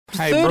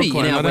Hey, 30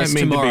 Brooklyn, in I our don't west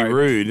mean tomorrow. to be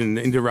rude and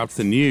interrupt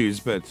the news,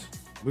 but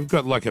we've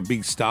got like a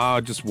big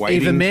star just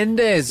waiting. Eva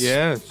Mendes.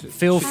 Yeah.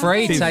 Feel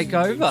free, take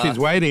over. She's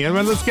waiting.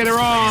 Everyone, let's get her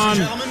on.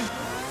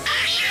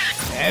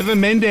 Eva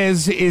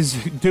Mendes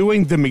is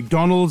doing the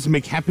McDonald's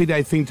McHappy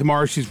Day thing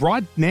tomorrow. She's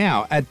right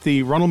now at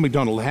the Ronald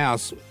McDonald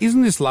House.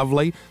 Isn't this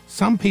lovely?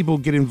 Some people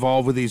get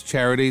involved with these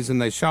charities and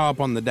they show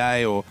up on the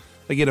day or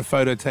they get a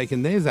photo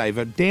taken. There's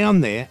Eva down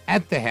there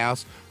at the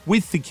house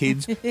with the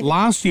kids.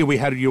 Last year we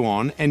had you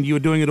on and you were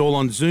doing it all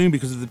on Zoom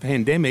because of the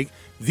pandemic.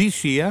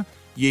 This year,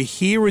 you're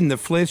here in the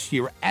flesh.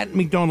 You're at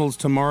McDonald's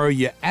tomorrow.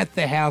 You're at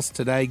the house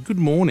today. Good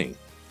morning.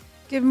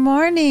 Good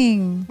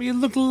morning. Well, you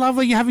look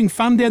lovely. You're having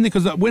fun down there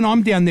because when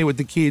I'm down there with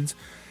the kids,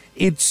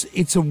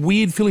 it's a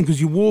weird feeling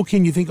because you walk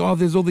in, you think, oh,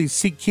 there's all these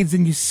sick kids,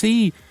 and you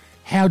see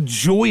how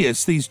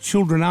joyous these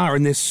children are,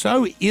 and they're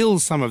so ill,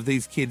 some of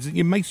these kids.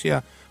 It makes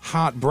your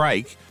heart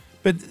break.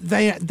 But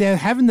they're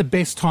having the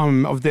best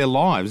time of their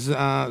lives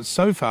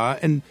so far,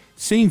 and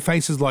seeing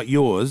faces like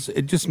yours,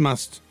 it just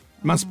must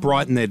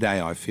brighten their day,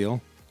 I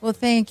feel. Well,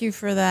 thank you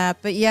for that.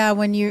 But yeah,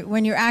 when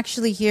you're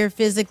actually here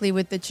physically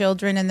with the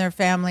children and their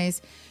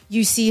families,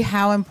 you see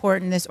how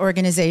important this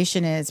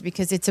organization is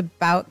because it's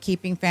about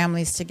keeping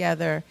families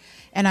together.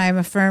 And I'm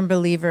a firm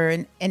believer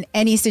in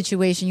any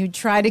situation, you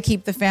try to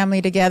keep the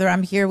family together.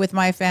 I'm here with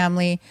my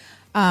family.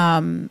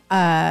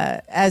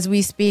 As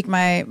we speak,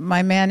 my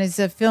man is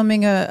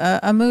filming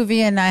a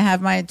movie, and I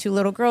have my two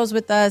little girls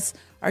with us,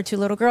 our two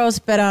little girls.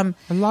 But I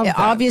love that.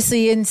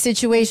 obviously, in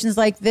situations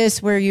like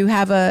this where you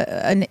have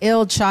an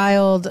ill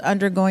child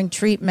undergoing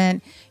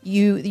treatment,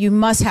 you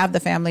must have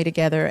the family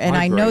together. And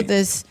I know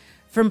this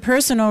from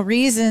personal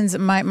reasons.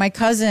 My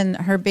cousin,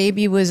 her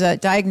baby was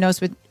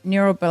diagnosed with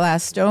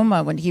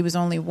neuroblastoma when he was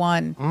only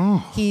 1.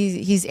 Oh.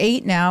 He's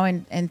 8 now,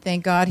 and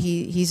thank God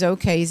he's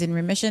okay. He's in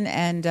remission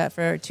and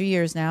for 2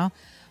 years now.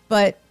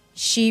 But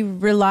she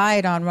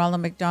relied on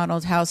Ronald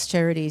McDonald House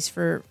Charities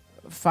for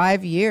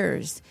 5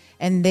 years,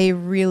 and they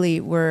really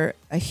were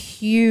a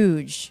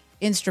huge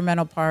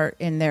instrumental part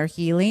in their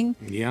healing,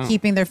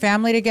 keeping their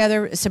family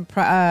together,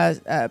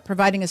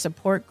 providing a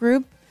support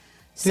group.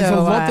 There's a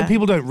lot that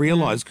people don't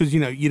realise because,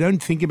 you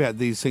don't think about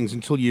these things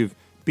until you've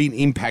been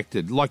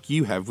impacted like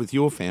you have with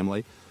your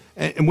family.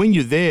 And when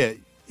you're there,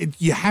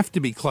 you have to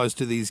be close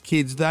to these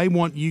kids. They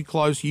want you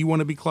close. You want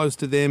to be close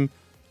to them.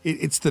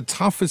 It's the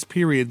toughest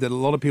period that a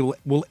lot of people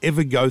will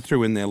ever go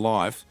through in their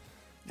life.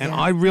 And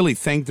I really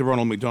thank the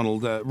Ronald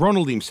McDonald.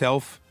 Ronald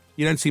himself,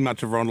 you don't see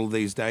much of Ronald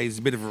these days. He's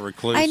a bit of a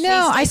recluse. I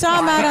know. I saw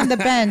him out on the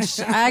bench.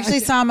 I actually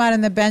saw him out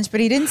on the bench, but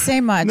he didn't say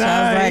much. No.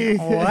 I was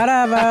like,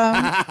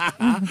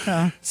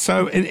 whatever.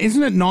 So, and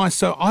isn't it nice?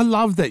 So I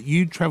love that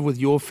you travel with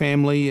your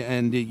family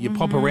and you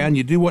pop around.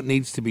 You do what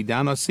needs to be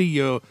done. I see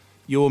your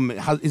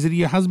is it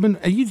your husband?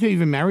 Are you two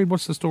even married?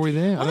 What's the story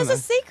there? Well, it was a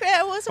secret.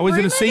 It was a is rumor.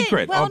 it a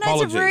secret? Well, no,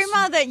 apologies. it's a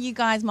rumor that you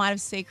guys might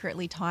have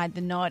secretly tied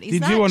the knot. Is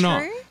Did that you or true?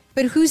 not?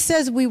 But who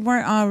says we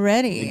weren't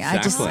already?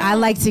 Exactly. I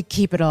like to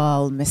keep it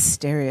all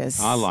mysterious.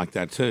 I like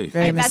that too.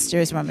 Very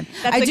mysterious woman.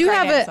 That's I a do great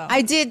have answer.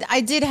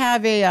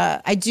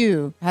 I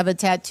do have a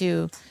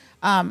tattoo.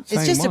 It's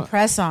Saying just what? a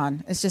press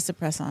on. It's just a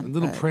press on. A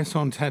little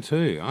press-on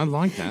tattoo. I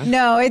like that.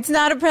 No, it's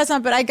not a press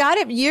on, but I got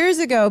it years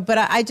ago. But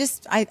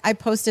I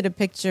posted a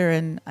picture,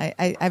 and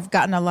I've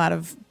gotten a lot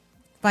of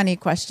funny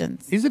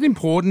questions. Is it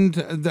important,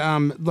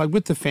 like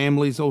with the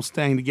families all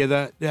staying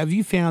together, have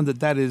you found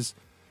that has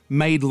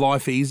made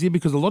life easier?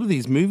 Because a lot of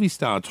these movie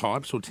star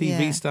types or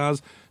TV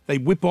stars, they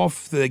whip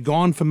off, they're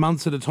gone for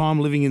months at a time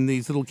living in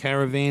these little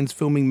caravans,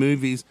 filming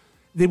movies.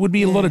 There would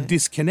be a lot of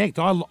disconnect.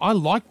 I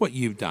like what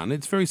you've done.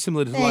 It's very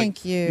similar to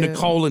Thank you.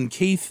 Nicole and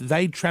Keith.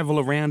 They travel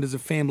around as a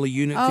family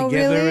unit Oh,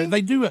 together. really?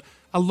 They do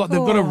a lot. They've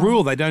got a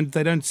rule. They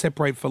don't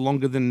separate for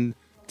longer than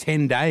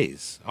 10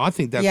 days. I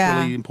think that's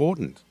really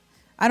important.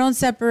 I don't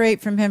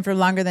separate from him for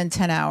longer than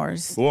 10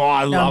 hours. Oh,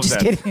 I No, I'm love just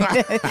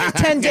that.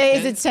 kidding. 10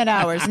 days, it's 10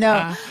 hours.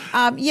 No.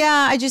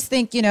 I just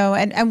think,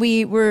 and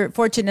we were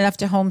fortunate enough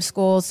to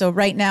homeschool. So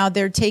right now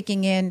they're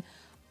taking in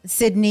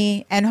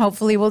Sydney, and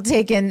hopefully we'll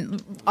take in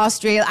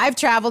Australia. I've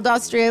traveled to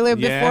Australia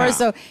before,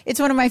 so it's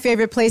one of my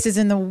favorite places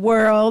in the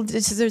world.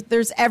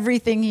 There's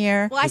everything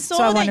here. Well, I saw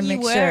so I that wanna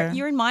make sure.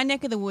 you're in my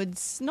neck of the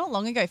woods not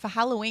long ago for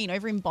Halloween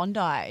over in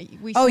Bondi.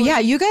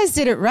 You guys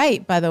did it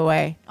right, by the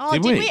way. Oh,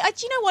 Did did we? we? Do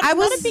you know what? It's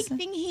not a big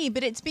thing here,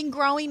 but it's been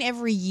growing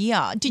every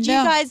year. Did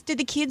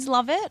the kids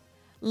love it?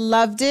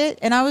 Loved it,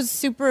 and I was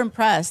super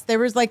impressed. There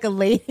was like a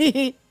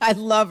lady, I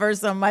love her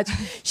so much.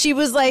 She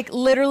was like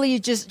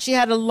literally she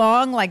had a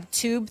long like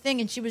tube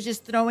thing, and she was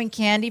just throwing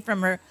candy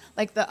from her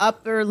like the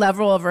upper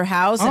level of her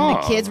house, and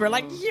the kids were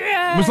like,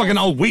 yeah. It was like an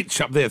old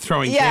witch up there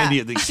throwing candy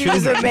at these she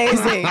children. was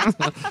amazing.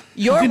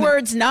 Your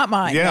words, not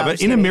mine. Yeah, No, I'm but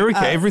just in kidding.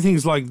 America,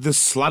 everything's like the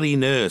slutty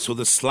nurse or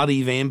the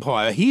slutty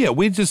vampire. Here,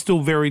 we're just still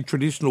very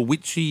traditional,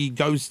 witchy,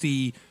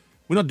 ghosty.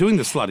 We're not doing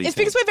the slutty It's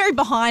thing. because we're very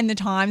behind the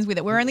times with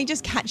it. We're only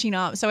just catching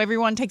up, so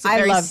everyone takes it I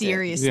very loved it.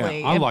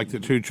 seriously. Yeah, I liked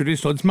it too.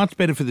 Traditional. It's much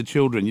better for the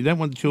children. You don't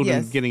want the children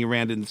Yes. getting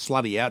around in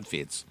slutty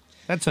outfits.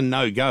 That's a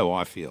no-go,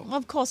 I feel.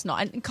 Of course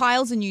not. And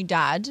Kyle's a new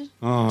dad.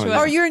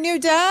 Oh, you're a new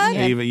dad?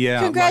 Eva,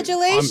 yeah.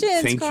 Congratulations,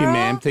 thank you, Carl.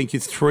 ma'am. Thank you.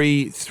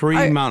 Three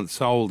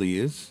months old he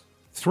is.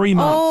 3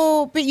 months.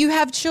 Oh, but you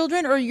have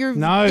children, or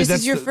this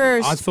is your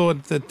first? I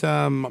thought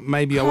that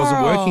maybe I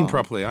wasn't working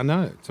properly. I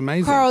know. It's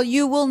amazing. Carl,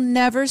 you will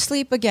never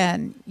sleep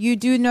again. You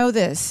do know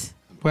this.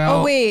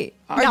 Well, wait.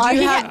 No,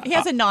 he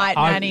has a night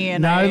nanny.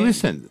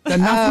 Listen.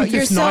 Enough with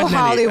you're this so night nanny.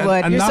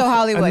 Hollywood. You're so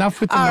Hollywood.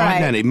 Enough with the All night right.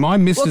 nanny. My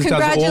missus does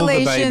all the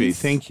baby. congratulations.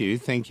 Thank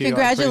you.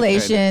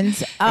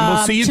 Congratulations. And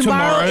we'll see you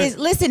tomorrow.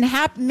 Listen,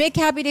 make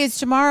Happy Days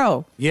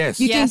tomorrow. Yes.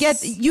 You can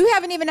Yes. get. You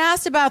haven't even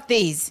asked about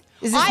these.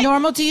 Is this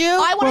normal to you?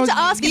 I wanted to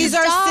ask. These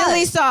are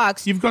silly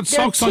socks. You've got They're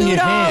socks on your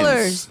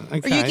hands. $2.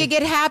 Or you Okay. can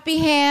get Happy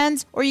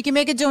Hands, or you can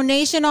make a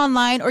donation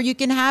online, or you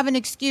can have an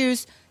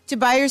excuse to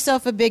buy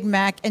yourself a Big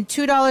Mac, and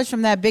 $2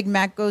 from that Big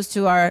Mac goes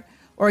to our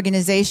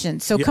organization.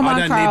 So come on, I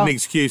don't Carl. need an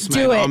excuse,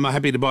 Do man. it. I'm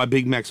happy to buy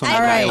Big Macs on the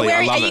All right. daily. Where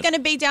I are love you it. going to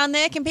be down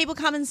there? Can people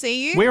come and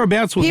see you?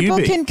 Whereabouts will People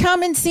you be? can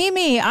come and see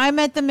me. I'm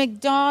at the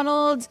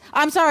McDonald's.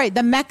 I'm sorry,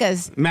 the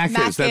Mecca's.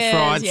 Macca's, that's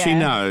right. yeah. She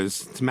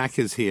knows. It's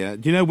Macca's here.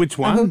 Do you know which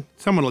one?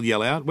 Someone will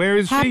yell out. Where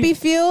is she?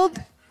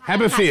 Happyfield?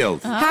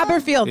 Haberfield.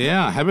 Haberfield.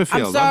 Yeah,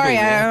 Haberfield. I'm sorry.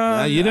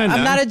 No, you don't know.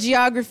 I'm not a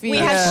geography. We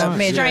have Yeah,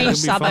 strange it'll be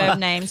suburb fun.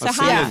 names. So I'll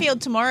see you. Haberfield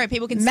tomorrow.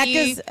 People can see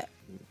Mecca's, you.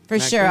 for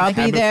sure. I'll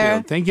be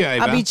there. Haberfield. Thank you,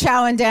 Eva. I'll be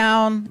chowing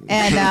down,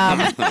 and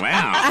Wow.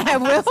 I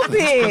will That's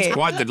be.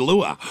 quite the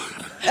lure.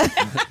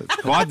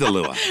 Quite the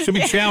lure. Should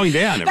be chowing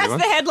down, That's everyone.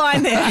 the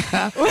headline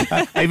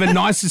there. Eva,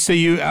 nice to see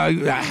you.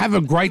 Have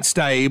a great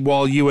stay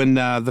while you and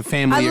the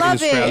family I are in love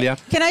Australia.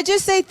 it. Can I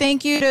just say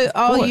thank you to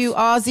all course. you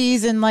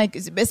Aussies, and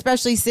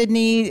especially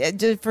Sydney,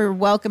 for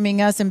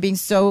welcoming us and being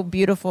so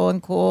beautiful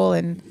and cool,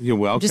 and You're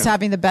welcome. just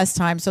having the best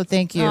time. So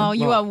thank you. Oh,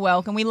 you are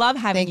welcome. We love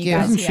having Thank you you.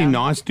 guys Isn't here. she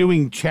nice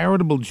doing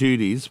charitable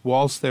duties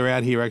whilst they're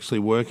out here actually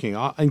working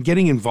and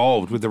getting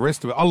involved with the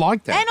rest of it? I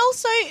like that. And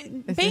also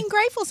being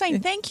grateful, saying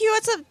thank you.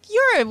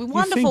 You're a You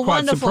wonderful, seem quite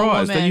wonderful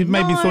surprised woman. that you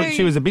maybe No. thought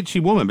she was a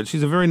bitchy woman, but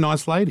she's a very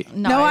nice lady.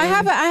 No, I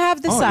have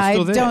the Oh, you're side.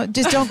 still there.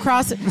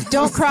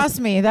 Don't cross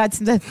me.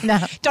 That's no.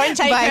 Don't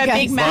take Bye, her guys.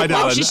 Big Mac Right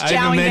while on. she's Eva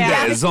chowing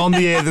Mendes down. on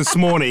the air this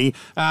morning,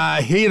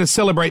 here to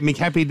celebrate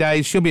McHappy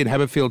Days. She'll be at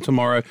Haberfield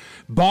tomorrow.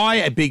 Buy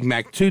a Big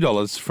Mac,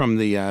 $2 from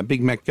the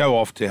Big Mac. Go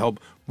off to help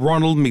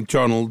Ronald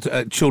McDonald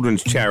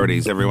Children's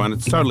Charities, everyone.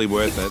 It's totally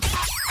worth it.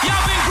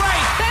 Y'all been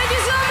great. Thank you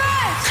so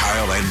much.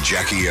 Kyle and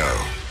Jackie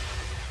O.